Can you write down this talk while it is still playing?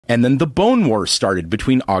And then the Bone Wars started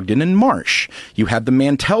between Ogden and Marsh. You had the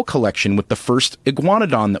Mantell collection with the first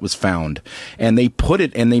iguanodon that was found. And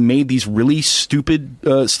they made these really stupid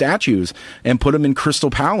statues and put them in Crystal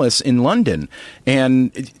Palace in London.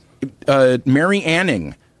 And Mary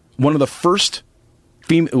Anning, one of the first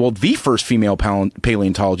the first female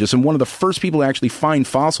paleontologist and one of the first people to actually find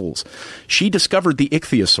fossils, she discovered the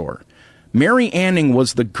ichthyosaur. Mary Anning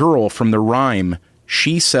was the girl from the rhyme,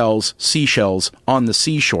 "She sells seashells on the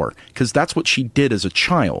seashore," because that's what she did as a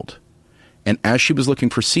child. And as she was looking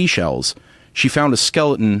for seashells, she found a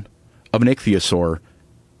skeleton of an ichthyosaur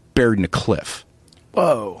buried in a cliff.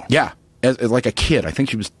 Whoa. Yeah. As like a kid. I think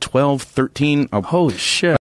she was 12, 13. Holy shit.